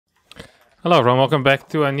Hello everyone, welcome back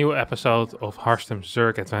to a new episode of Harstem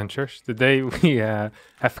Zerg Adventures. Today we have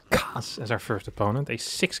Kaz as our first opponent, a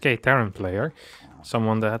 6k Terran player.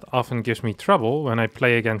 Someone that often gives me trouble when I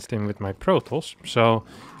play against him with my Protoss. So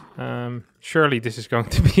surely this is going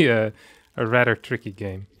to be a rather tricky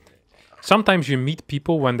game. Sometimes you meet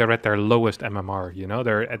people when they're at their lowest MMR, you know,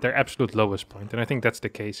 they're at their absolute lowest point. And I think that's the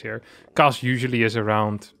case here. Kaz usually is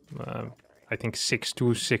around... I think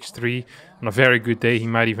 6'2", 6'3". On a very good day, he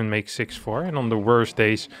might even make 6'4". And on the worst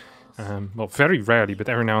days, well, very rarely, but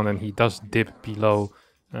every now and then he does dip below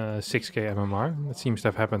 6k MMR. That seems to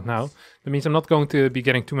have happened now. That means I'm not going to be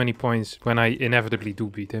getting too many points when I inevitably do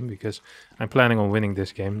beat him, because I'm planning on winning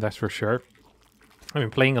this game, that's for sure. I've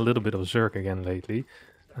been playing a little bit of Zerg again lately.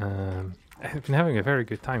 I've been having a very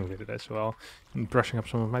good time with it as well. Been brushing up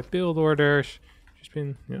some of my build orders. Just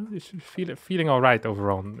been, you know, just feeling all right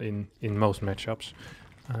overall in most matchups,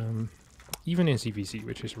 even in ZVZ,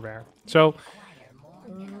 which is rare. So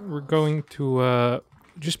we're going to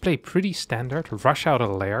just play pretty standard, rush out a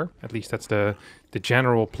lair. At least that's the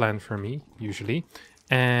general plan for me usually.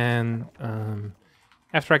 And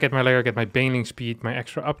after I get my lair, get my baneling speed, my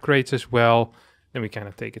extra upgrades as well. Then we kind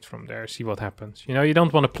of take it from there, see what happens. You know, you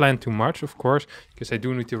don't want to plan too much, of course, because I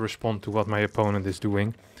do need to respond to what my opponent is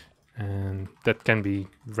doing. And that can be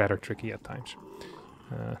rather tricky at times,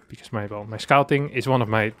 because my scouting is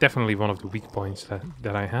definitely one of the weak points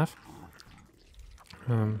that I have.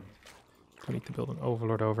 I need to build an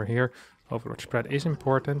overlord over here. Overlord spread is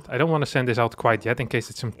important. I don't want to send this out quite yet in case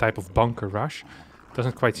it's some type of bunker rush.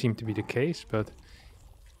 Doesn't quite seem to be the case, but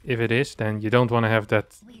if it is, then you don't want to have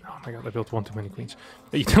that... Oh my god, I built one too many queens.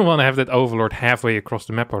 You don't want to have that overlord halfway across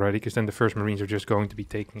the map already, because then the first marines are just going to be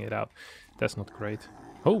taking it out. That's not great.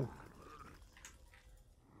 Oh!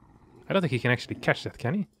 I don't think he can actually catch that,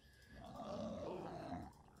 can he?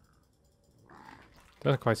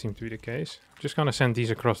 Doesn't quite seem to be the case. Just gonna send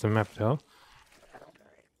these across the map though.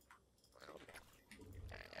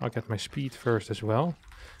 I'll get my speed first as well.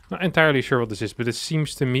 Not entirely sure what this is, but it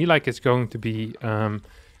seems to me like it's going to be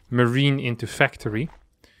marine into factory,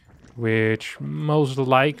 which most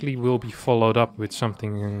likely will be followed up with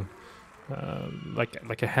something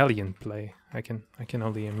like a Hellion play. I can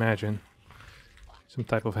only imagine. Some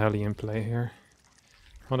type of Hellion play here.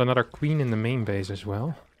 Want another queen in the main base as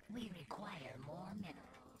well. We require more minerals.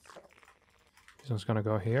 This one's gonna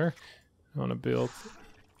go here. I want to build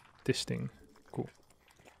this thing. Cool.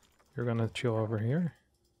 You're gonna chill over here.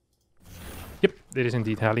 Yep, it is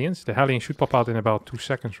indeed Hellions. The Hellion should pop out in about 2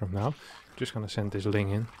 seconds from now. Just gonna send this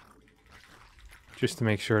Ling in. Just to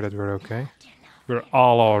make sure that we're okay. We're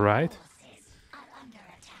all alright.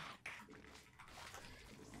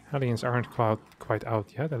 Hellions aren't quite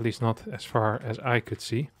out yet, at least not as far as I could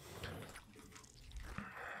see.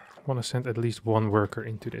 I want to send at least one worker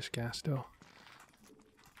into this gas though.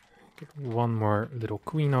 Get one more little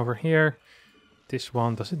queen over here. This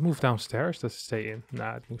one, does it move downstairs? Does it stay in?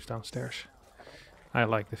 Nah, it moves downstairs. I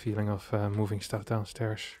like the feeling of moving stuff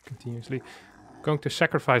downstairs continuously. Going to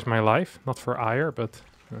sacrifice my life, not for ire, but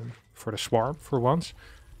for the swarm for once.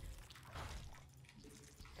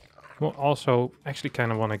 Well, also, actually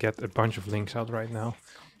kind of want to get a bunch of links out right now,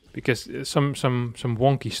 because some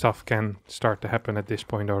wonky stuff can start to happen at this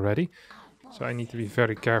point already. So I need to be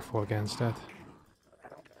very careful against that.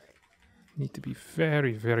 Need to be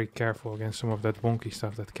very, very careful against some of that wonky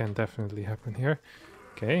stuff that can definitely happen here.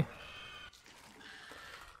 Okay.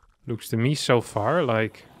 Looks to me so far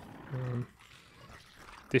like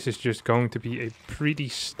this is just going to be a pretty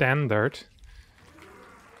standard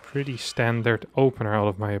opener out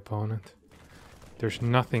of my opponent. There's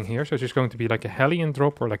nothing here, so it's just going to be like a Hellion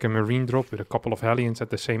drop or like a marine drop with a couple of Hellions at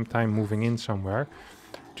the same time moving in somewhere.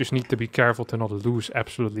 Just need to be careful to not lose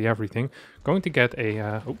absolutely everything. Going to get a...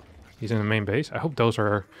 oh, he's in the main base. I hope those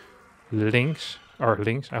are links. I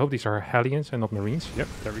hope these are Hellions and not marines. Yep,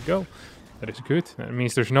 there we go. That is good. That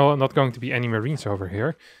means there's not going to be any marines over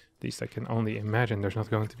here. At least I can only imagine there's not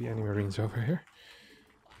going to be any marines over here.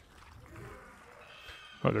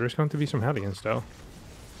 Oh, there is going to be some Hellions, though.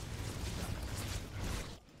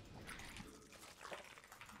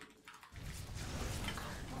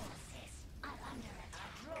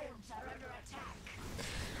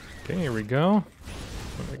 Okay, here we go.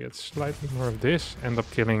 I'm gonna get slightly more of this. End up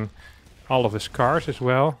killing all of his cars as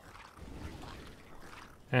well.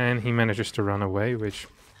 And he manages to run away, which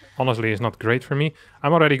honestly is not great for me.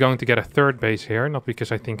 I'm already going to get a third base here, not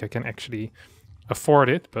because I think I can actually afford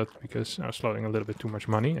it, but because I was floating a little bit too much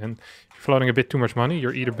money. And if you're floating a bit too much money,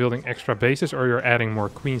 you're either building extra bases or you're adding more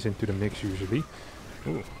queens into the mix usually.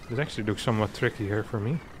 Ooh, this actually looks somewhat tricky here for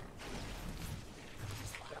me.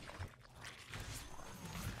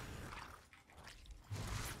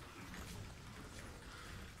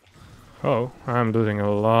 Oh, I'm losing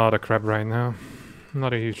a lot of crap right now.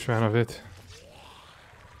 Not a huge fan of it.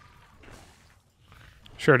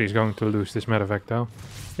 Surely he's going to lose this medevac though.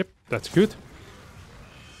 Yep, that's good.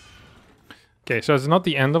 Okay, so it's not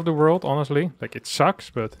the end of the world, honestly. Like, it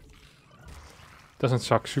sucks, but doesn't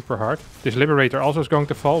suck super hard. This Liberator also is going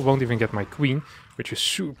to fall. Won't even get my queen, which is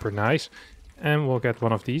super nice. And we'll get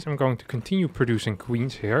one of these. I'm going to continue producing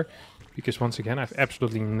queens here, because once again, I have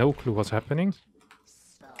absolutely no clue what's happening.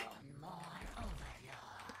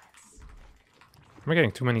 Am I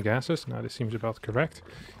getting too many gases? No, this seems about correct.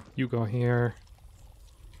 You go here.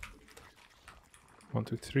 1,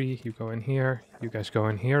 2, 3. You go in here. You guys go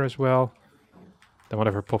in here as well. Then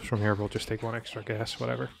whatever pops from here, we'll just take 1 extra gas,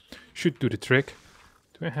 whatever. Should do the trick.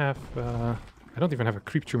 Do I have... I don't even have a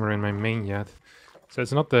creep tumor in my main yet. So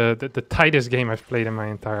it's not the tightest game I've played in my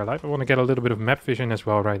entire life. I want to get a little bit of map vision as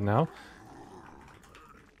well right now.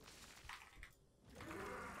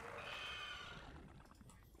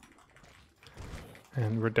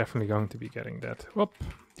 And we're definitely going to be getting that. Whoop,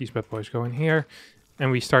 these bad boys go in here. And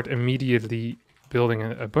we start immediately building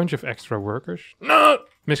a bunch of extra workers. No!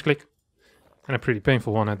 Misclick. And a pretty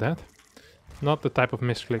painful one at that. Not the type of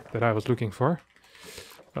misclick that I was looking for.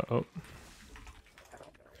 Uh-oh.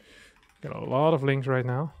 Got a lot of links right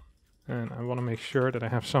now. And I want to make sure that I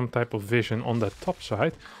have some type of vision on that top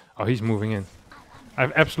side. Oh, he's moving in. I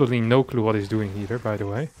have absolutely no clue what he's doing either, by the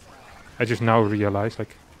way. I just now realized,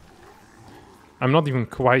 like... I'm not even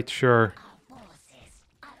quite sure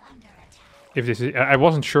if this is... I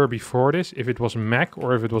wasn't sure before this if it was mech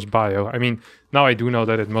or if it was bio. I mean, now I do know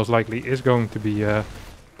that it most likely is going to be that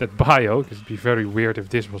bio, because it'd be very weird if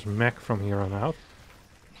this was mech from here on out.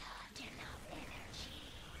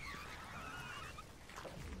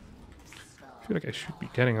 I feel like I should be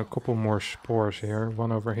getting a couple more spores here.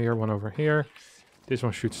 One over here, one over here. This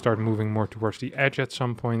one should start moving more towards the edge at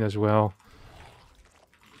some point as well.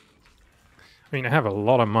 I mean, I have a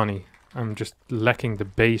lot of money. I'm just lacking the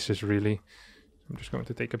bases, really. I'm just going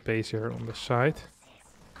to take a base here on the side.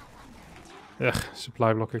 Ugh,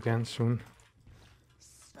 supply block again soon.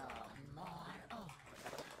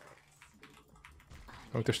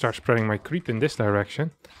 I'm going to start spreading my creep in this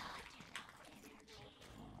direction.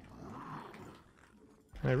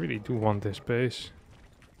 I really do want this base.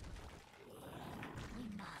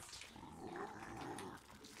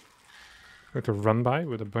 I'm going to run by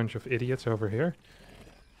with a bunch of idiots over here.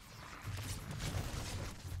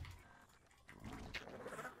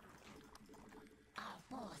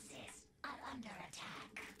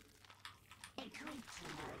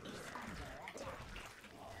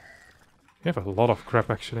 You have a lot of crap,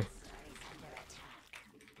 actually.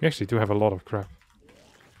 You actually do have a lot of crap.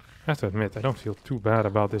 I have to admit, I don't feel too bad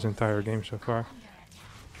about this entire game so far.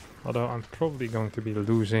 Although I'm probably going to be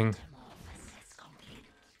losing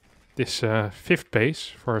this 5th base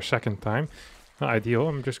for a second time. Not ideal.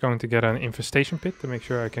 I'm just going to get an infestation pit to make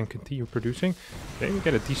sure I can continue producing. Okay, we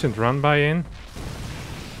get a decent run by in.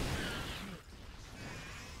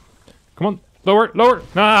 Come on, lower, lower!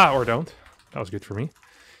 Nah, or don't. That was good for me.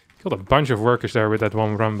 Killed a bunch of workers there with that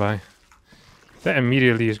one run by. That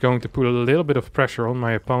immediately is going to put a little bit of pressure on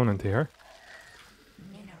my opponent here.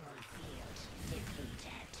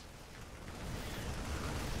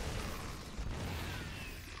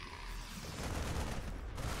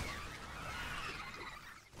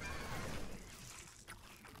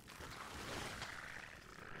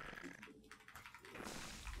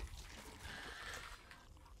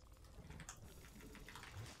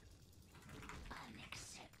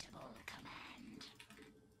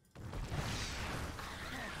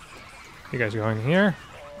 You guys go in here.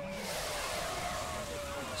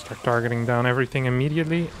 Start targeting down everything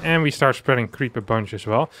immediately. And we start spreading creep a bunch as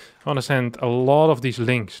well. I want to send a lot of these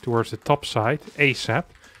links towards the top side ASAP.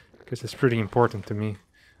 Because it's pretty important to me.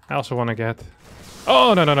 I also want to get...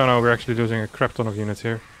 Oh, no, no, no, no. We're actually losing a crap ton of units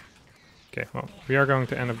here. Okay, well, we are going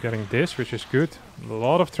to end up getting this, which is good. A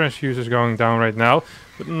lot of transfuses going down right now.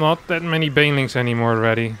 But not that many banelings anymore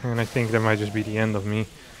already. And I think that might just be the end of me.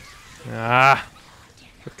 Ah!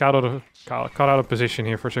 Got out of position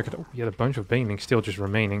here for a second. Oh, he had a bunch of banelings still just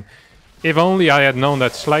remaining. If only I had known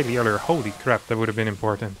that slightly earlier. Holy crap, that would have been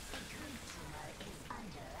important.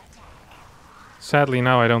 Sadly,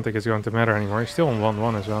 now I don't think it's going to matter anymore. He's still on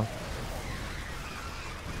 1-1 as well.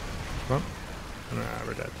 Come on. Nah,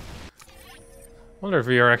 we're dead. Wonder if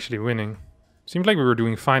we are actually winning. Seems like we were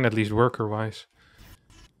doing fine, at least worker-wise.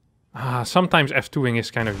 Ah, sometimes F2ing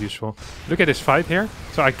is kind of useful. Look at this fight here.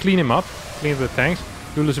 So I clean him up. Clean up the tanks.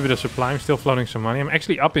 Do lose a bit of supply. I'm still floating some money. I'm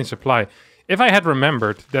actually up in supply. If I had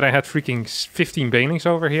remembered that I had freaking 15 banelings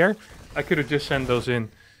over here, I could have just sent those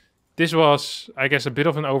in. This was, I guess, a bit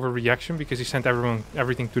of an overreaction because he sent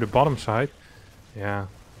everything to the bottom side. Yeah,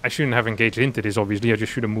 I shouldn't have engaged into this, obviously. I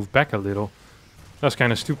just should have moved back a little. That's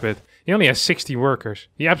kind of stupid. He only has 60 workers.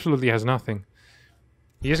 He absolutely has nothing.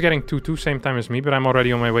 He is getting 2-2 same time as me, but I'm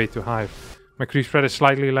already on my way to Hive. My creep spread is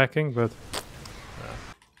slightly lacking, but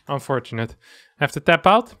unfortunate. Have to tap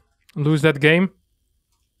out, lose that game.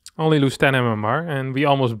 Only lose 10 MMR, and we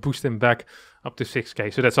almost boost him back up to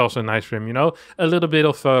 6k. So that's also nice for him, you know? A little bit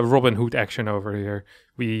of Robin Hood action over here.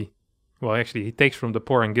 Well, actually, he takes from the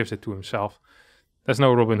poor and gives it to himself. That's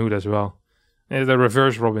no Robin Hood as well. It's the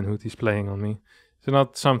reverse Robin Hood he's playing on me. It's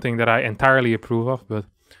not something that I entirely approve of, but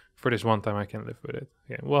for this one time I can live with it.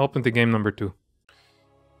 Okay, we'll hop into game number 2.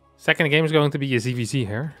 Second game is going to be a ZVZ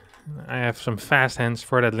here. I have some fast hands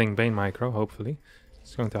for that Link Bane micro, hopefully.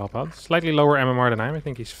 It's going to help out. Slightly lower MMR than I am. I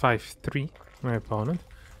think he's 5'3", my opponent.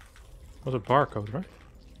 Was a barcode, right?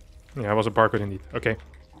 Yeah, it was a barcode indeed. Okay.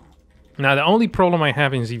 Now, the only problem I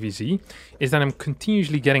have in ZVZ is that I'm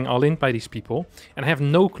continuously getting all-in by these people, and I have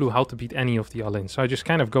no clue how to beat any of the all-in. So I just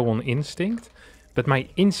kind of go on instinct, but my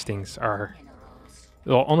instincts are,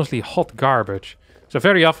 well, honestly, hot garbage. So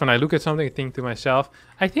very often I look at something and think to myself,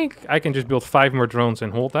 I think I can just build 5 more drones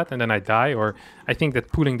and hold that, and then I die. Or I think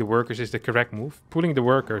that pooling the workers is the correct move. Pooling the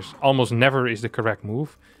workers almost never is the correct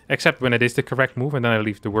move, except when it is the correct move, and then I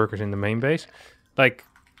leave the workers in the main base. Like,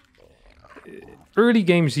 early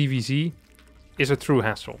game ZVZ is a true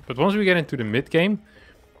hassle. But once we get into the mid game,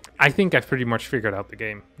 I think I've pretty much figured out the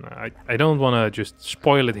game. I don't want to just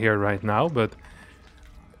spoil it here right now, but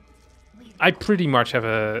I pretty much have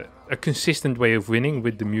a consistent way of winning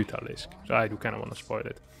with the Mutalisk. So I do kind of want to spoil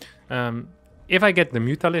it. If I get the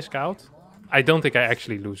Mutalisk out, I don't think I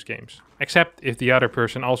actually lose games. Except if the other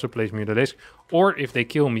person also plays Mutalisk, or if they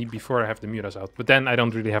kill me before I have the Mutas out. But then I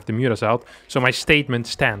don't really have the Mutas out, so my statement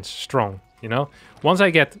stands strong, you know? Once I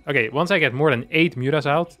get more than 8 Mutas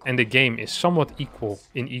out, and the game is somewhat equal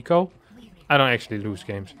in eco, I don't actually lose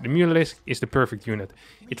games. The Mutalisk is the perfect unit.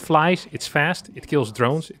 It flies, it's fast, it kills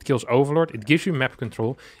drones, it kills Overlord, it gives you map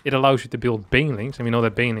control, it allows you to build Banelings, and we know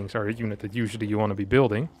that Banelings are a unit that usually you want to be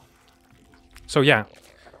building. So yeah,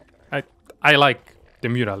 I like the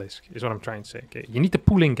Mutalisk, is what I'm trying to say. Okay, you need the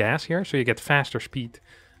pooling gas here, so you get faster speed.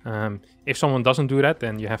 If someone doesn't do that,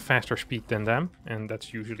 then you have faster speed than them, and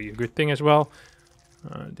that's usually a good thing as well.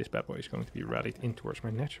 This bad boy is going to be rallied in towards my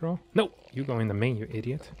natural. No, you go in the main, you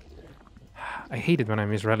idiot. I hate it when I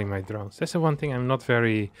misrally my drones. That's the one thing I'm not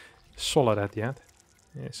very solid at yet.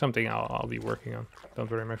 Something I'll be working on. Don't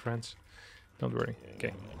worry, my friends. Don't worry.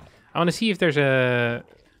 Okay. I want to see if there's a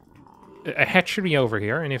hatchery over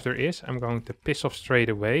here, and if there is, I'm going to piss off straight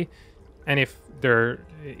away. And if there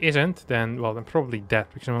isn't, then, well, I'm probably dead,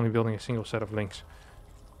 because I'm only building a single set of links.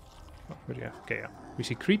 Oh, what do you have? Okay, yeah. We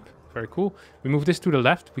see creep. Very cool. We move this to the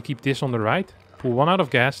left. We keep this on the right. Pull 1 out of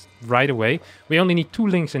gas right away. We only need 2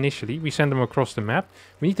 links initially. We send them across the map.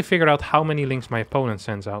 We need to figure out how many links my opponent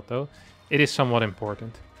sends out, though. It is somewhat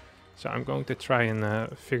important. So I'm going to try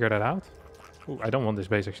and figure that out. Ooh, I don't want this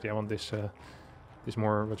base, actually. I want this... this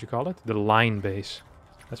more, what you call it? The line base.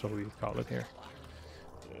 That's what we would call it here.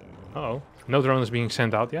 Uh-oh. No drone is being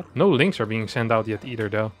sent out yet. No links are being sent out yet either,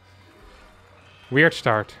 though. Weird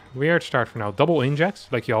start. Weird start for now. Double injects,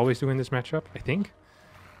 like you always do in this matchup, I think.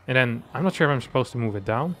 And then, I'm not sure if I'm supposed to move it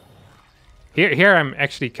down. Here I'm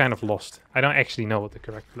actually kind of lost. I don't actually know what the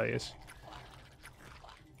correct play is.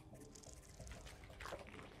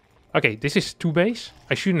 Okay, this is 2 base.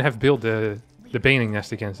 I shouldn't have built the Baning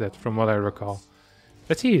nest against that, from what I recall.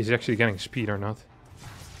 Let's see if he's actually getting speed or not.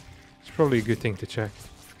 It's probably a good thing to check.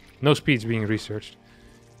 No speed's being researched.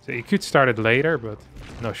 So you could start it later, but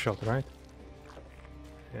no shot, right?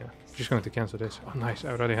 Yeah, just going to cancel this. Oh, nice. I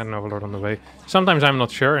already had an Overlord on the way. Sometimes I'm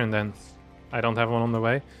not sure, and then I don't have one on the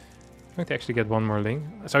way. I'm going to actually get 1 more link.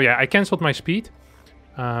 So yeah, I cancelled my speed.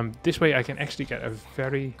 This way I can actually get a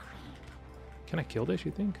very... Can I kill this,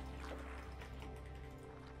 you think?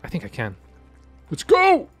 I think I can. Let's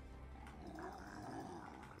go!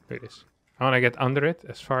 There it is. I want to get under it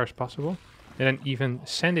as far as possible. And then even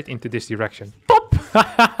send it into this direction. Pop!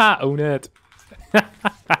 Own it!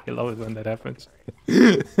 I love it when that happens.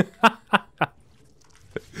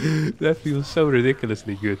 That feels so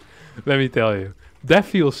ridiculously good. Let me tell you. That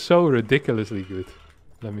feels so ridiculously good.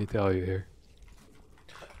 Let me tell you here.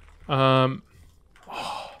 I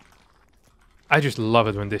just love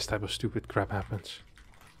it when this type of stupid crap happens.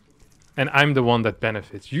 And I'm the one that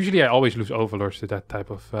benefits. Usually I always lose overlords to that type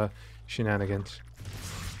of shenanigans.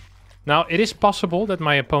 Now, it is possible that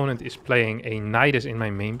my opponent is playing a Nidus in my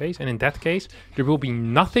main base. And in that case, there will be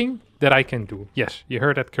nothing that I can do. Yes, you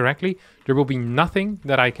heard that correctly. There will be nothing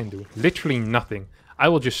that I can do. Literally nothing. I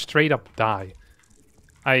will just straight up die.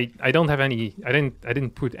 I don't have any, I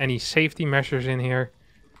didn't put any safety measures in here.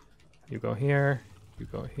 You go here, you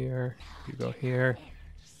go here, you go here.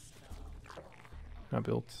 I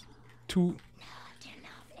built two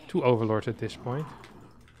overlords at this point.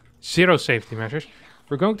 0 safety measures.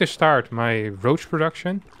 We're going to start my roach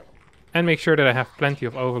production and make sure that I have plenty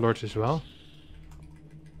of overlords as well.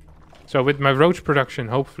 So with my roach production,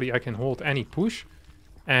 hopefully I can hold any push.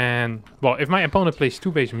 And, well, if my opponent plays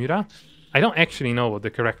 2-base Muta, I don't actually know what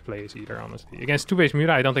the correct play is either, honestly. Against 2-base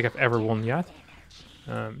Muta, I don't think I've ever won yet.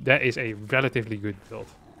 That is a relatively good build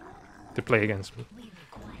to play against me.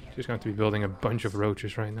 Just going to be building a bunch of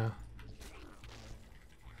roaches right now.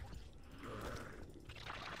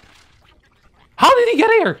 How did he get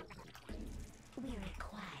here?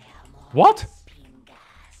 What?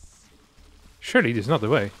 Surely this is not the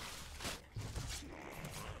way.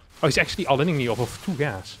 Oh, he's actually all-inning me off of 2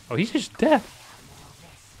 gas. Oh, he's just dead.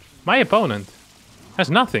 My opponent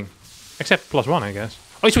has nothing. Except +1, I guess.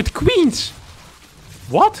 Oh, he's with queens!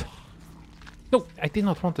 What? No, I did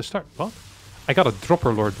not want to start. What? I got a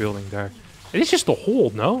dropper lord building there. It is just a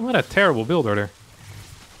hold, no? What a terrible builder there.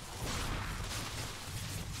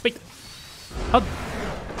 Wait. How?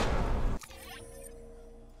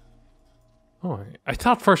 Oh, I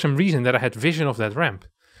thought for some reason that I had vision of that ramp.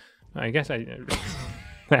 I guess I...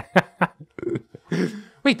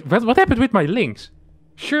 Wait, what happened with my links?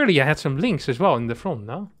 Surely I had some links as well in the front,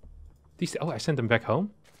 no? These, oh, I sent them back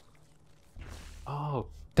home? Oh,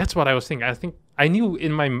 that's what I was thinking. I think I knew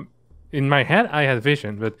in my head I had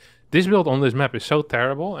vision, but this build on this map is so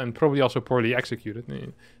terrible and probably also poorly executed. I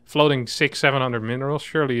mean, floating 600-700 minerals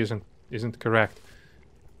surely isn't correct.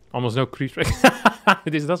 Almost no creep.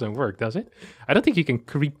 This doesn't work, does it? I don't think you can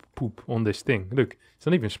creep poop on this thing. Look, it's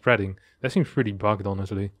not even spreading. That seems pretty bugged,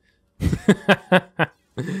 honestly.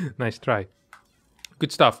 Nice try.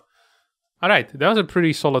 Good stuff. Alright, that was a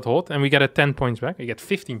pretty solid hold, and we get a 10 points back. We get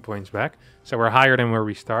 15 points back, so we're higher than where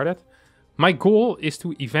we started. My goal is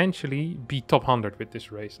to eventually be top 100 with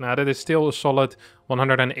this race. Now, that is still a solid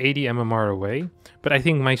 180 MMR away, but I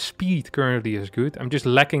think my speed currently is good. I'm just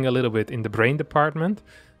lacking a little bit in the brain department.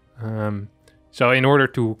 So in order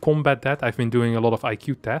to combat that, I've been doing a lot of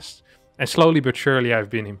IQ tests, and slowly but surely I've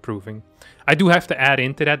been improving. I do have to add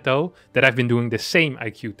into that, though, that I've been doing the same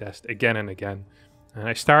IQ test again and again.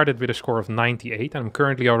 I started with a score of 98, and I'm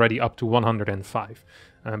currently already up to 105.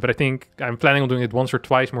 But I think I'm planning on doing it once or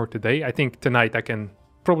twice more today. I think tonight I can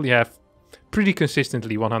probably have pretty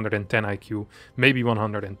consistently 110 IQ, maybe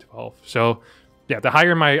 112. So yeah, the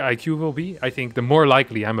higher my IQ will be, I think the more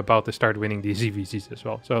likely I'm about to start winning these ZVZs as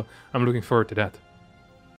well. So I'm looking forward to that.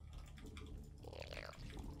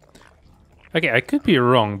 Okay, I could be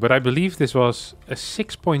wrong, but I believe this was a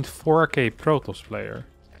 6.4k Protoss player.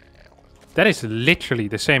 That is literally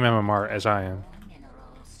the same MMR as I am.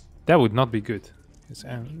 That would not be good.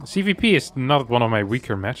 CVP is not one of my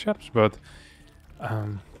weaker matchups, but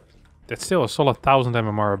that's still a solid 1000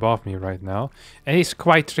 MMR above me right now. And it's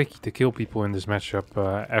quite tricky to kill people in this matchup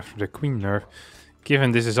after the Queen nerf,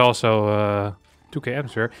 given this is also 2k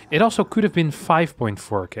atmosphere. It also could have been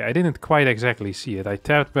 5.4k. I didn't quite exactly see it. I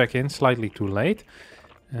tapped back in slightly too late,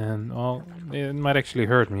 and well, it might actually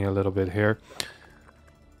hurt me a little bit here.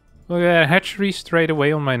 Look at hatchery straight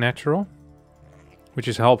away on my natural, which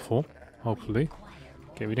is helpful, hopefully.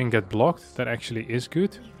 Okay, we didn't get blocked. That actually is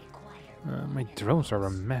good. My drones are a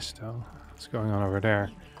mess, though. What's going on over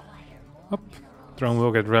there? Up. Drone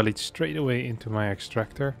will get rallied straight away into my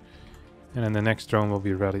extractor. And then the next drone will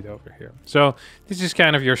be rallied over here. So, this is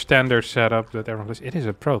kind of your standard setup that everyone plays. It is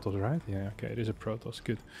a Protoss, right? Yeah, okay, it is a Protoss.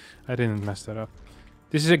 Good. I didn't mess that up.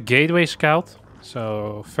 This is a gateway scout,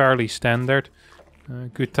 so fairly standard.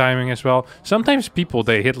 Good timing as well. Sometimes people,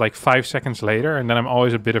 they hit like 5 seconds later, and then I'm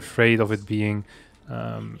always a bit afraid of it being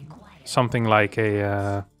something like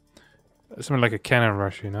a cannon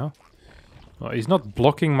rush, you know? Well, he's not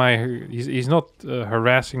blocking my... He's not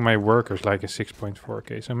harassing my workers like a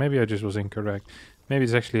 6.4k, so maybe I just was incorrect. Maybe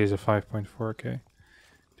it actually is a 5.4k. To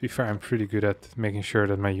be fair, I'm pretty good at making sure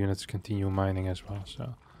that my units continue mining as well,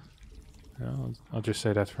 so... Yeah, I'll just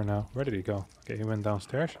say that for now. Where did he go? Okay, he went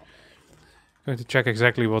downstairs. Going to check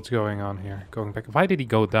exactly what's going on here. Going back. Why did he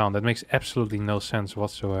go down? That makes absolutely no sense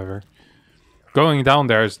whatsoever. Going down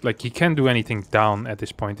there is like he can't do anything down at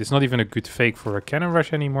this point. It's not even a good fake for a cannon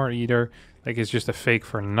rush anymore either. Like it's just a fake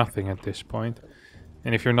for nothing at this point.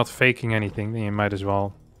 And if you're not faking anything, then you might as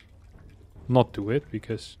well not do it,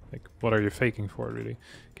 because like what are you faking for really?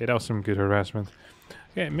 Okay, that was some good harassment.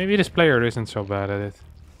 Okay, maybe this player isn't so bad at it.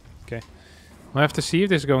 Okay. We'll have to see if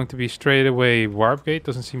this is going to be straight away warp gate.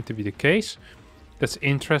 Doesn't seem to be the case. That's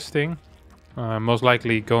interesting. Most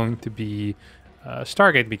likely going to be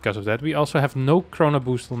Stargate because of that. We also have no Chrono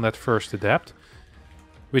Boost on that first Adept,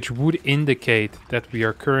 which would indicate that we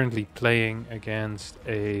are currently playing against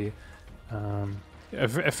a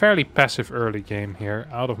fairly passive early game here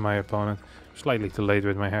out of my opponent. Slightly too late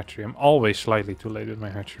with my hatchery. I'm always slightly too late with my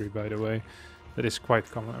hatchery, by the way. That is quite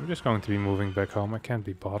common. I'm just going to be moving back home. I can't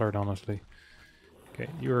be bothered, honestly. Okay,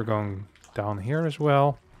 you are going down here as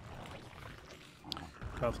well.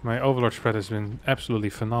 God, my Overlord spread has been absolutely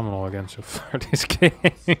phenomenal again so far this game.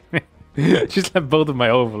 Just have both of my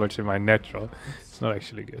Overlords in my natural. It's not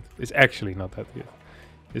actually good. It's actually not that good.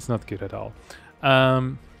 It's not good at all.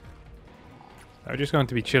 I'm just going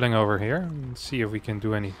to be chilling over here and see if we can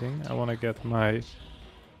do anything. I want to get my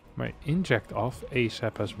inject off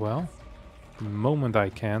ASAP as well. The moment I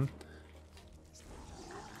can.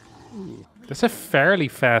 Ooh, that's a fairly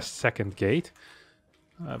fast second gate.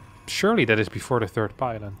 Surely that is before the third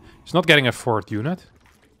pylon. It's not getting a fourth unit.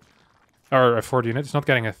 Or a fourth unit. It's not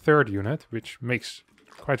getting a third unit, which makes,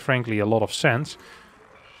 quite frankly, a lot of sense.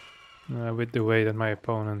 With the way that my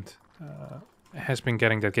opponent has been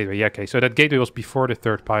getting that gateway. Yeah, okay, so that gateway was before the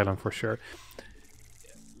third pylon for sure.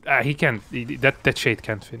 He can't. That shade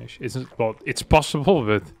can't finish. Well, it's possible,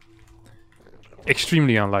 but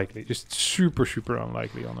extremely unlikely. Just super, super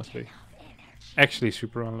unlikely, honestly. Actually,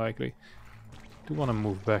 super unlikely. Do want to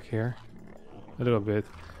move back here a little bit.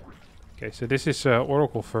 Okay, so this is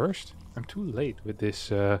Oracle first. I'm too late with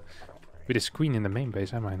this queen in the main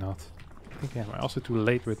base, am I not? I think I am. I'm also too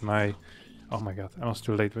late with my... Oh my god, I'm also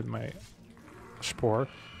too late with my spore.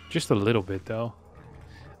 Just a little bit, though.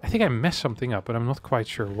 I think I messed something up, but I'm not quite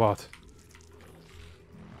sure what.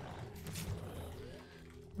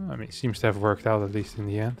 I mean, it seems to have worked out, at least in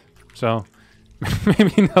the end. So,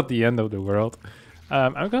 maybe not the end of the world.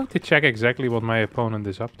 I'm going to check exactly what my opponent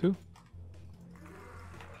is up to.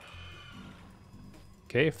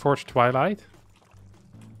 Okay, Forged Twilight.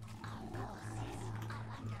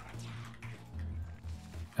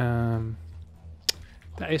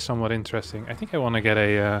 That is somewhat interesting. I think I want to get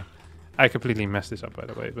a... I completely messed this up, by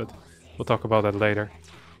the way, but we'll talk about that later.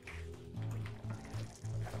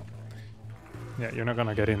 Yeah, you're not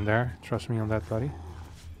gonna get in there. Trust me on that, buddy.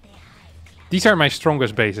 These are my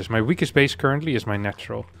strongest bases. My weakest base currently is my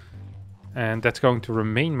natural. And that's going to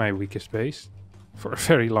remain my weakest base for a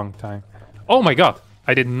very long time. Oh my god!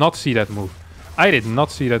 I did not see that move. I did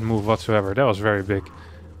not see that move whatsoever. That was very big.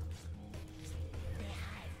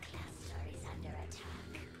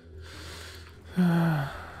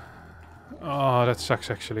 Oh, that sucks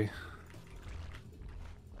actually.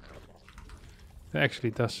 That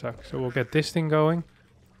actually does suck. So we'll get this thing going.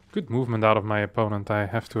 Good movement out of my opponent, I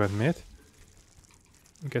have to admit.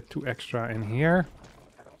 Get 2 extra in here.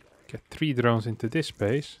 Get 3 drones into this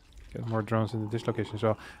space. Get more drones into this location as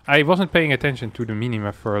well. I wasn't paying attention to the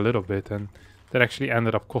minimap for a little bit, and that actually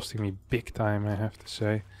ended up costing me big time, I have to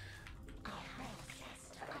say.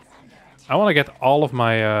 I want to get all of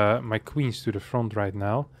my my queens to the front right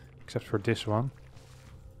now, except for this one.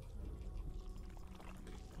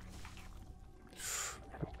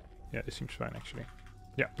 Yeah, this seems fine actually.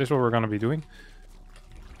 Yeah, this is what we're going to be doing.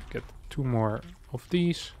 Get 2 more of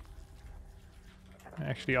these. I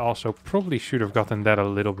actually also probably should have gotten that a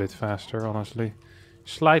little bit faster, honestly.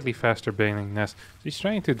 Slightly faster baning nest. He's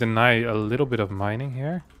trying to deny a little bit of mining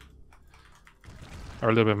here. Or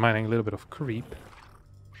a little bit of mining, a little bit of creep.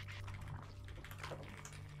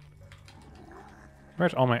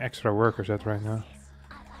 Where's all my extra workers at right now?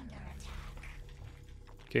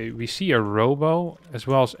 Okay, we see a robo as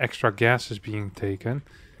well as extra gases being taken.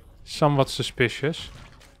 Somewhat suspicious.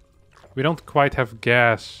 We don't quite have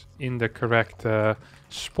gas in the correct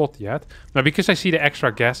spot yet. Now, because I see the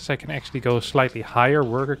extra gases, I can actually go a slightly higher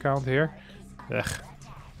worker count here. Ugh.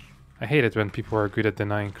 I hate it when people are good at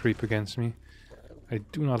denying creep against me. I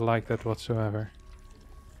do not like that whatsoever.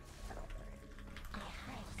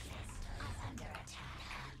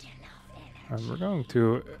 And we're going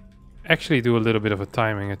to actually do a little bit of a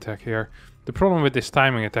timing attack here. The problem with this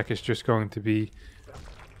timing attack is just going to be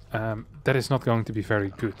that it's not going to be very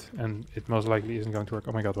good, and it most likely isn't going to work.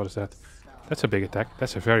 Oh my god, what is that? That's a big attack.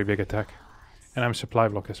 That's a very big attack. And I'm supply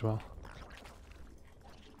block as well.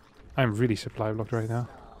 I'm really supply blocked right now,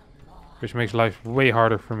 which makes life way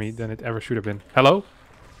harder for me than it ever should have been. Hello?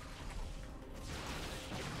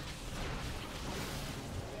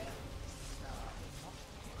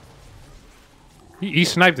 He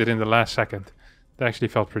sniped it in the last second. That actually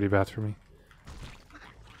felt pretty bad for me.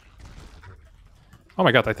 Oh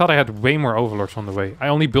my god, I thought I had way more overlords on the way. I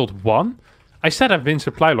only built 1? I said I've been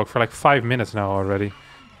supply locked for like 5 minutes now already.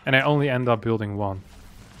 And I only end up building 1.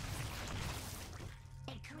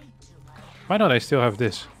 Why don't I still have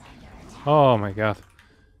this? Oh my god.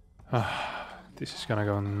 This is gonna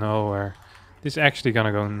go nowhere. This is actually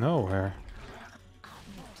gonna go nowhere.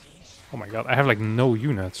 Oh my god, I have like no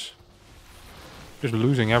units. Just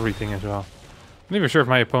losing everything as well. I'm not even sure if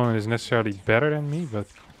my opponent is necessarily better than me, but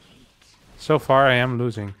so far I am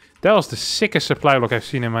losing. That was the sickest supply block I've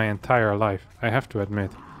seen in my entire life, I have to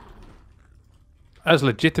admit. I was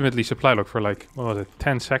legitimately supply block for like, what was it,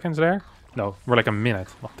 10 seconds there? No, more like a minute,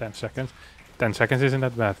 not 10 seconds. 10 seconds isn't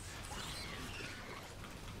that bad.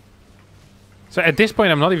 So at this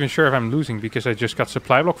point I'm not even sure if I'm losing because I just got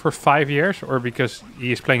supply block for 5 years or because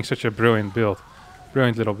he is playing such a brilliant build.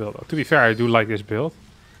 Brilliant little build. To be fair, I do like this build.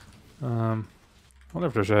 I wonder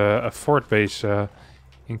if there's a fort base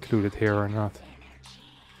included here or not.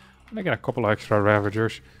 I get a couple of extra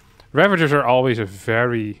Ravagers. Ravagers are always a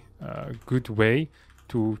very good way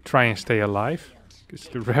to try and stay alive. Because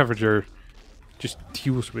the Ravager just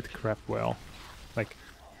deals with crap well. Like,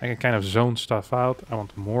 I can kind of zone stuff out. I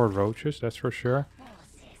want more roaches, that's for sure.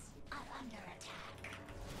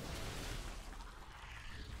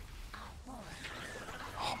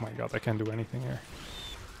 Oh my god, I can't do anything here.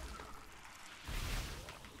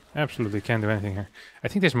 Absolutely can't do anything here. I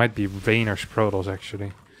think this might be Rainer's Protoss,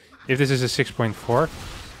 actually. If this is a 6.4,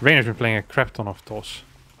 Rainer's been playing a crap ton of TOS.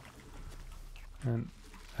 And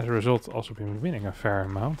as a result, also been winning a fair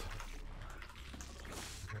amount.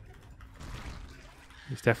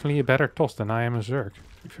 He's definitely a better TOS than I am a Zerg.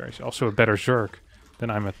 To be fair, he's also a better Zerg than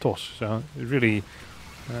I'm a TOS. So, it really,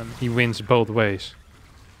 he wins both ways.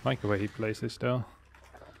 I like the way he plays this, though.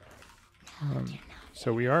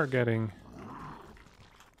 So we are getting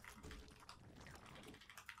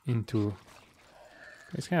into,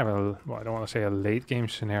 it's kind of a, well, I don't want to say a late game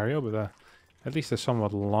scenario, but at least a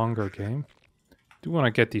somewhat longer game. Do want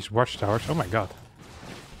to get these watchtowers. Oh my god.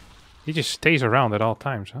 He just stays around at all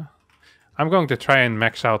times, huh? I'm going to try and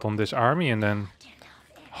max out on this army and then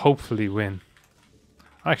hopefully win.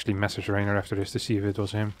 I'll actually message Rainer after this to see if it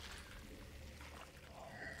was him.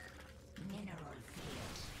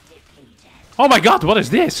 Oh my god, what is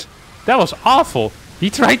this? That was awful. He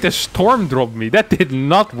tried to storm drop me. That did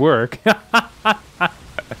not work.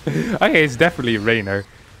 Okay, it's definitely Rainer.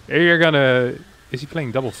 You're gonna... Is he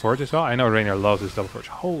playing double forge as well? I know Rainer loves his double forge.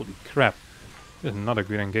 Holy crap. This is not a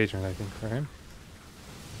good engagement, I think, for him.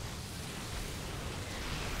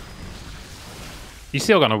 He's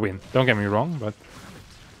still gonna win. Don't get me wrong, but...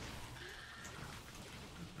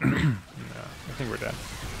 no, I think we're dead.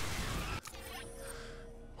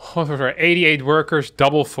 What was our 88 workers,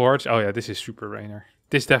 double forge. Oh yeah, this is super Rainer.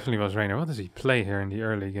 This definitely was Rainer. What does he play here in the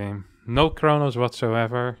early game? No chronos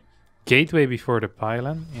whatsoever. Gateway before the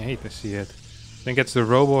pylon. I hate to see it. Then gets the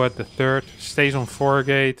robo at the 3rd. Stays on 4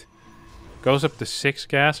 gate. Goes up to 6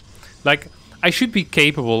 gas. Like, I should be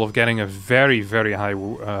capable of getting a very, very high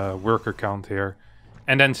worker count here.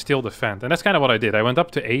 And then still defend. And that's kind of what I did. I went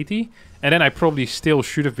up to 80. And then I probably still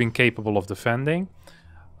should have been capable of defending.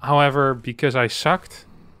 However, because I sucked...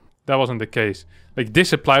 That wasn't the case. Like this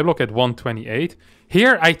supply block at 128.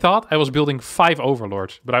 Here I thought I was building 5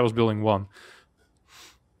 overlords, but I was building 1.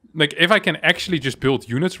 Like if I can actually just build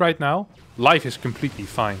units right now, life is completely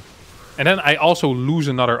fine. And then I also lose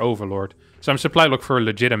another overlord. So I'm supply block for a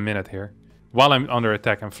legit minute here. While I'm under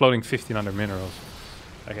attack, I'm floating 1500 minerals.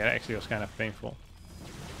 Okay, that actually was kind of painful.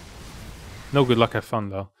 No good luck, have fun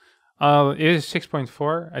though. It is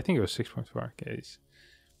 6.4. I think it was 6.4. Okay,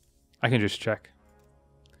 I can just check.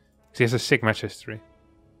 He has a sick match history.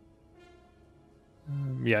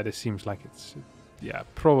 Yeah, this seems like it's... yeah,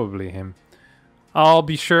 probably him. I'll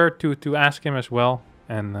be sure to ask him as well.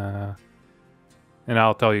 And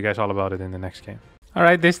I'll tell you guys all about it in the next game.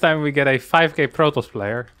 Alright, this time we get a 5k Protoss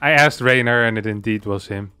player. I asked Rainer and it indeed was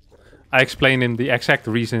him. I explained him the exact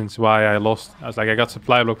reasons why I lost. I was like, I got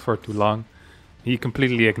supply blocked for too long. He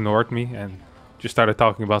completely ignored me and just started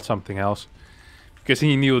talking about something else. Because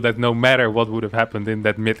he knew that no matter what would have happened in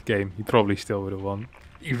that mid game, he probably still would have won.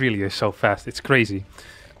 He really is so fast. It's crazy.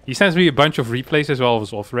 He sends me a bunch of replays as well of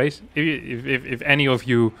his off race. If any of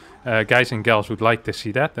you guys and gals would like to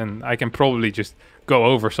see that, then I can probably just go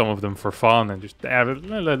over some of them for fun and just have a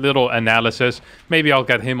little analysis. Maybe I'll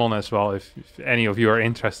get him on as well if any of you are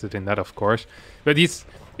interested in that, of course. But it's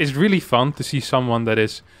really fun to see someone that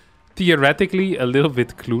is theoretically a little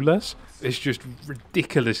bit clueless. It's just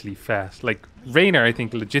ridiculously fast. Like, Rainer, I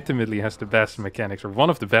think, legitimately has the best mechanics, or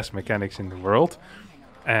one of the best mechanics in the world.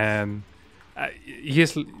 And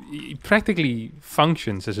he practically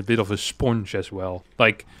functions as a bit of a sponge as well.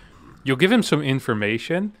 Like, you'll give him some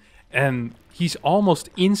information, and he's almost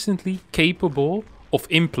instantly capable of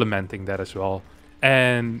implementing that as well.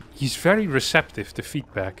 and he's very receptive to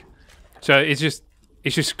feedback. So it's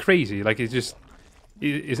just crazy. Like it's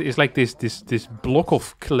like this block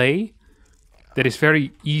of clay that is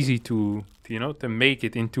very easy to to make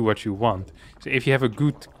it into what you want. So if you have a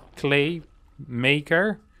good clay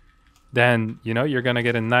maker, then you're gonna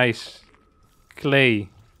get a nice clay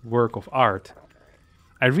work of art.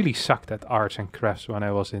 I really sucked at arts and crafts when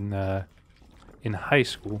I was in high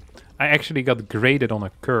school. I actually got graded on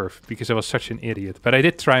a curve because I was such an idiot. But I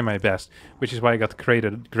did try my best, which is why I got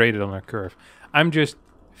graded on a curve. I'm just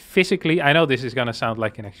physically, I know this is gonna sound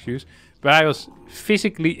like an excuse, but I was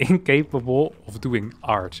physically incapable of doing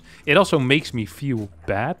arts. It also makes me feel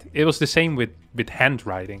bad. It was the same with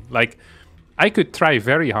handwriting. Like, I could try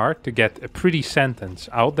very hard to get a pretty sentence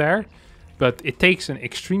out there, but it takes an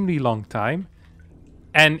extremely long time.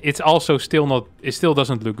 And it's also it still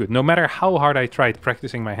doesn't look good. No matter how hard I tried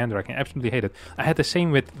practicing my handwriting, I absolutely hate it. I had the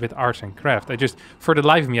same with arts and craft. For the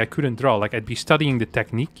life of me, I couldn't draw. Like, I'd be studying the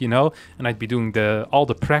technique, and I'd be doing all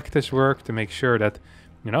the practice work to make sure that,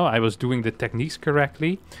 I was doing the techniques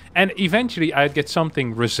correctly. And eventually I'd get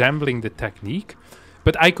something resembling the technique,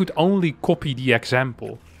 but I could only copy the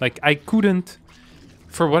example. Like, I couldn't,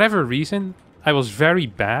 for whatever reason, I was very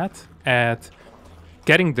bad at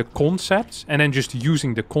getting the concepts and then just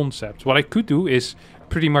using the concepts. What I could do is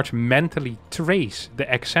pretty much mentally trace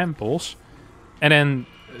the examples and then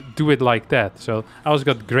do it like that. So I always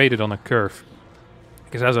got graded on a curve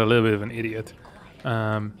because I was a little bit of an idiot.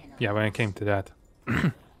 Yeah, when it came to that.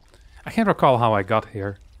 I can't recall how I got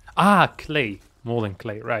here. Ah, clay. Molding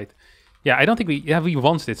clay, right. Yeah, I don't think we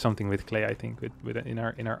once did something with clay, I think, in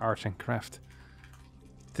our arts and craft.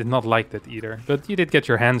 Did not like that either, but you did get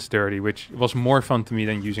your hands dirty, which was more fun to me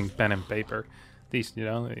than using pen and paper. At least,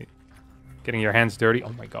 getting your hands dirty.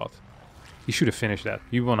 Oh my god, he should have finished that.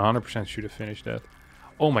 He 100% should have finished that.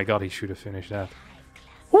 Oh my god, he should have finished that.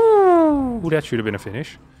 Woo! That should have been a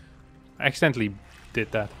finish. I accidentally did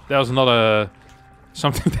that. That was not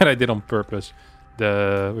something that I did on purpose.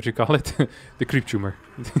 What you call it? The creep tumor.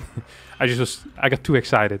 I got too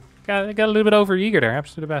excited. I got a little bit over eager there.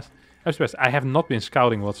 Absolutely the best. I have not been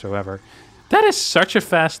scouting whatsoever. That is such a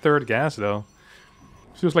fast third gas, though.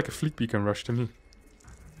 Feels like a fleet beacon rush to me.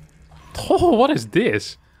 Oh, what is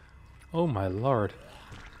this? Oh my lord.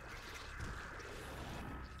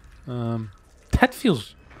 That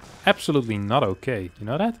feels absolutely not okay. You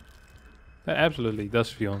know that? That absolutely does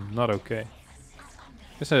feel not okay.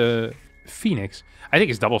 It's a Phoenix. I think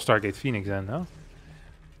it's double Stargate Phoenix then, no?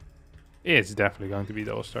 It's definitely going to be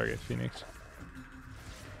double Stargate Phoenix.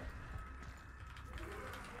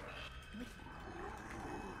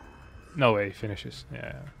 No way, finishes.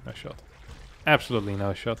 Yeah, no shot. Absolutely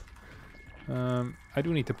no shot. I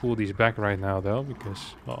do need to pull these back right now, though,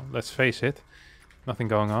 because, well, let's face it, nothing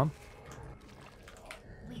going on.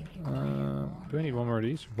 Do I need one more of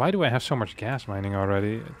these? Why do I have so much gas mining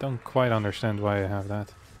already? I don't quite understand why I have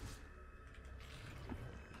that.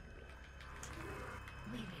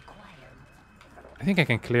 I think I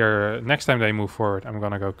can clear... next time they move forward, I'm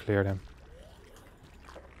gonna go clear them.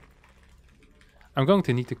 I'm going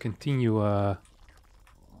to need to continue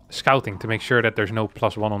scouting to make sure that there's no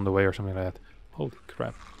 +1 on the way or something like that. Holy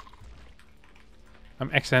crap.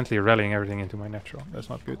 I'm accidentally rallying everything into my natural. That's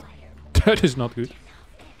not good. That is not good.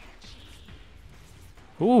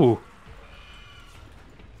 Ooh.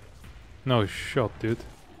 No shot, dude.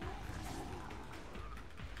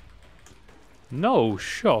 No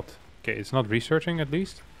shot. Okay, it's not researching at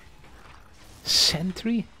least.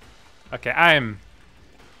 Sentry? Okay, I'm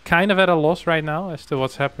kind of at a loss right now as to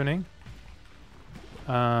what's happening.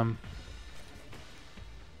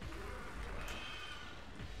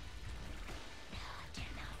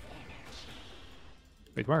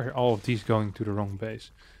 Wait, why are all of these going to the wrong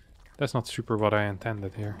base? That's not super what I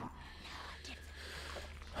intended here.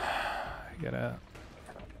 Get a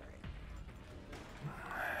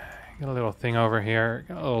little thing over here.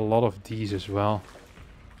 Got a lot of these as well.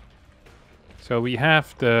 So we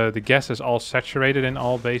have the gases all saturated in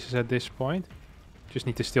all bases at this point. Just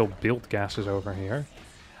need to still build gases over here.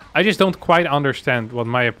 I just don't quite understand what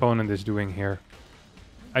my opponent is doing here.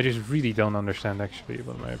 I just really don't understand actually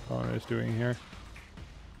what my opponent is doing here.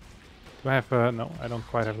 Do I have no, I don't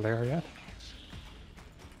quite have lair yet.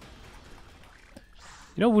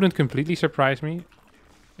 You know, wouldn't completely surprise me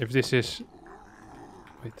if this is...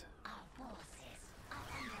 Wait.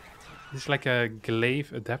 This is like a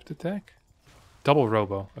glaive adept attack? Double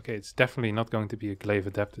robo. Okay, it's definitely not going to be a glaive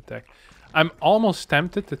adept attack. I'm almost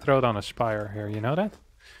tempted to throw down a spire here, you know that?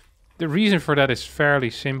 The reason for that is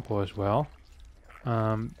fairly simple as well.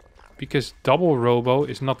 Because double robo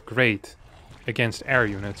is not great against air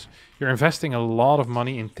units. You're investing a lot of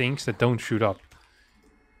money in things that don't shoot up.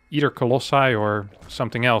 Either Colossi or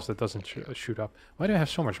something else that doesn't shoot up. Why do I have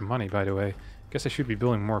so much money, by the way? Guess I should be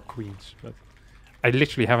building more queens, but I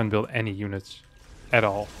literally haven't built any units at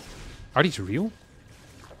all. Are these real?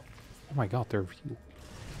 Oh my god, they're real.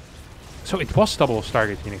 So it was double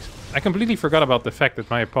Stargate Phoenix. I completely forgot about the fact that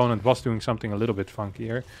my opponent was doing something a little bit funky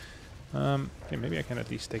here. Okay, maybe I can at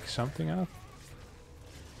least take something out.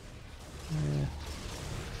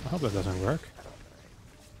 I hope that doesn't work.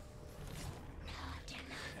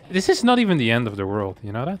 This is not even the end of the world,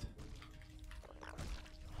 you know that?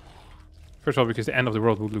 First of all, because the end of the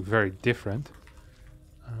world would look very different.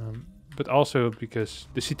 But also because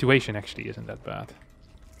the situation actually isn't that bad.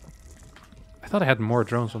 I thought I had more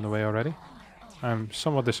drones on the way already. I'm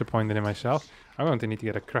somewhat disappointed in myself. I'm going to need to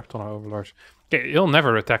get a crap ton of overlords. Okay, he'll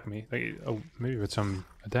never attack me. Like, oh, maybe with some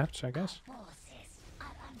adapts, I guess.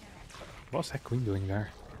 What's that queen doing there?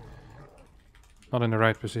 Not in the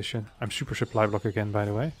right position. I'm super supply block again, by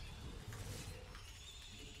the way.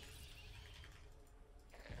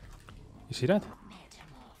 You see that?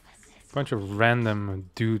 Bunch of random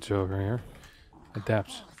dudes over here.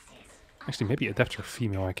 Adapts. Actually, maybe adapts are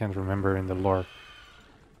female. I can't remember in the lore.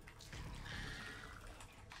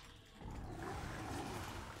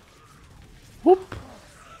 Whoop!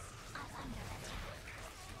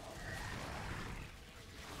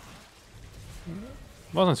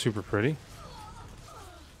 Wasn't super pretty.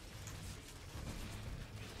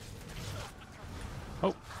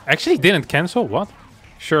 Oh, actually didn't cancel? What?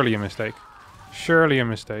 Surely a mistake. Surely a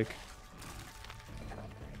mistake.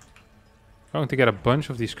 Going to get a bunch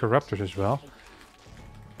of these corruptors as well.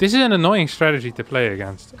 This is an annoying strategy to play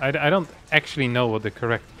against. I don't actually know what the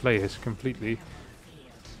correct play is completely.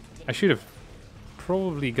 I should have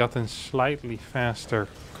probably gotten slightly faster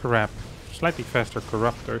slightly faster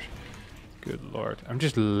corruptors. Good lord. I'm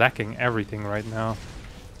just lacking everything right now.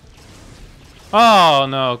 Oh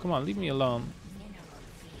no, come on, leave me alone.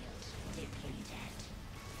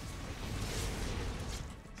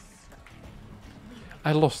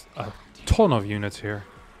 I lost a ton of units here.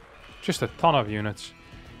 Just a ton of units.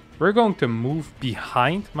 We're going to move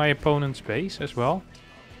behind my opponent's base as well,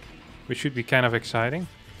 which should be kind of exciting.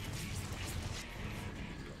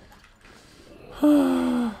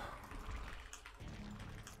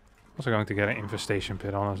 Also going to get an infestation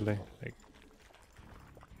pit, honestly. Like,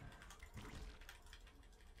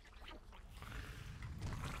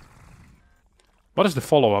 what is the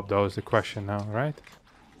follow-up though is the question now, right?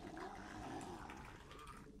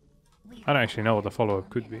 I don't actually know what the follow-up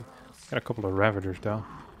could be. Got a couple of Ravagers though.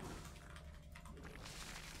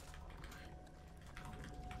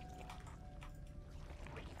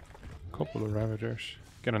 Couple of Ravagers.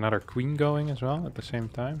 Get another Queen going as well at the same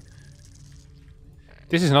time.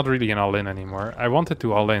 This is not really an all-in anymore. I wanted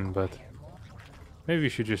to all-in, but maybe we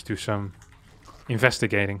should just do some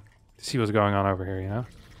investigating to see what's going on over here, you know?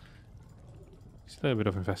 Just a little bit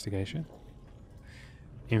of investigation.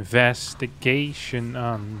 Investigation.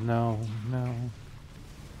 Oh, no, no.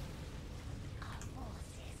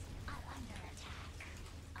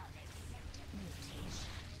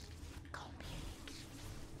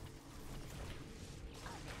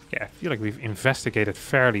 Yeah, I feel like we've investigated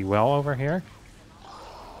fairly well over here.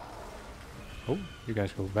 Oh, you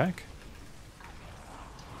guys go back.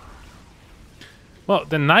 Well,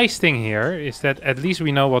 the nice thing here is that at least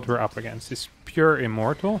we know what we're up against. It's pure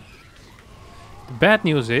immortal. The bad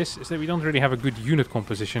news is that we don't really have a good unit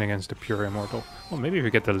composition against the pure immortal. Well, maybe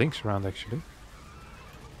we get the links around actually.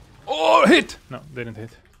 Oh, hit! No, didn't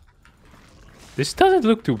hit. This doesn't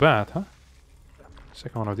look too bad, huh?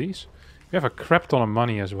 Second one of these. We have a crap ton of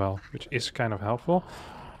money as well, which is kind of helpful.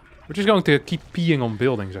 We're just going to keep peeing on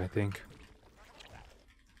buildings, I think.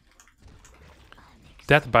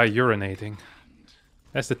 Death by urinating.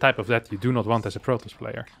 That's the type of death you do not want as a Protoss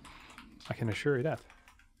player. I can assure you that.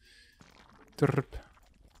 Trp.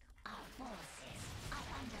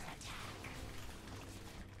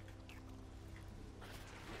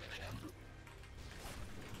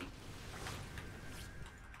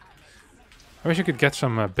 I wish I could get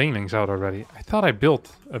some banelings out already. I thought I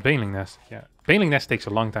built a baneling nest. Yeah, baneling nest takes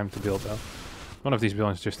a long time to build though. One of these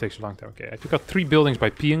buildings just takes a long time. Okay, I took out 3 buildings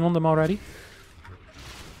by peeing on them already.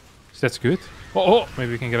 So that's good. Oh,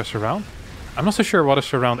 maybe we can get a surround. I'm not so sure what a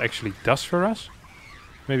surround actually does for us.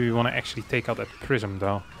 Maybe we want to actually take out that prism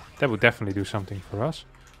though. That would definitely do something for us.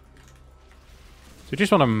 So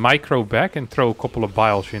just want to micro back and throw a couple of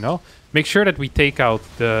biles, you know. Make sure that we take out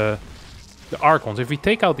the Archons. If we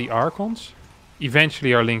take out the Archons,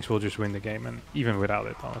 eventually our links will just win the game. And even without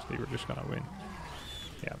it, honestly, we're just going to win.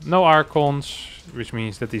 Yeah, no Archons, which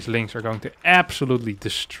means that these links are going to absolutely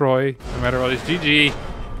destroy no matter what. It's GG.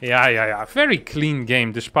 Yeah. Very clean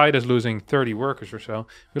game, despite us losing 30 workers or so.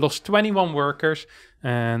 We lost 21 workers,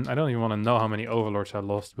 and I don't even want to know how many overlords I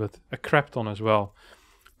lost, but a crap ton as well.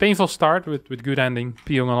 Painful start with good ending,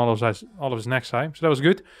 peeing on all of his next time, so that was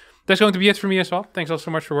good. That's going to be it for me as well. Thanks all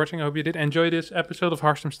so much for watching. I hope you did enjoy this episode of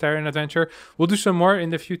Harstem's Terran Adventure. We'll do some more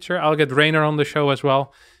in the future. I'll get Rainer on the show as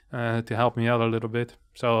well to help me out a little bit.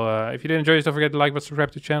 So if you did enjoy this, don't forget to like, but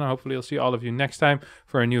subscribe to the channel. Hopefully I'll see all of you next time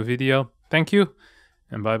for a new video. Thank you,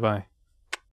 and bye-bye.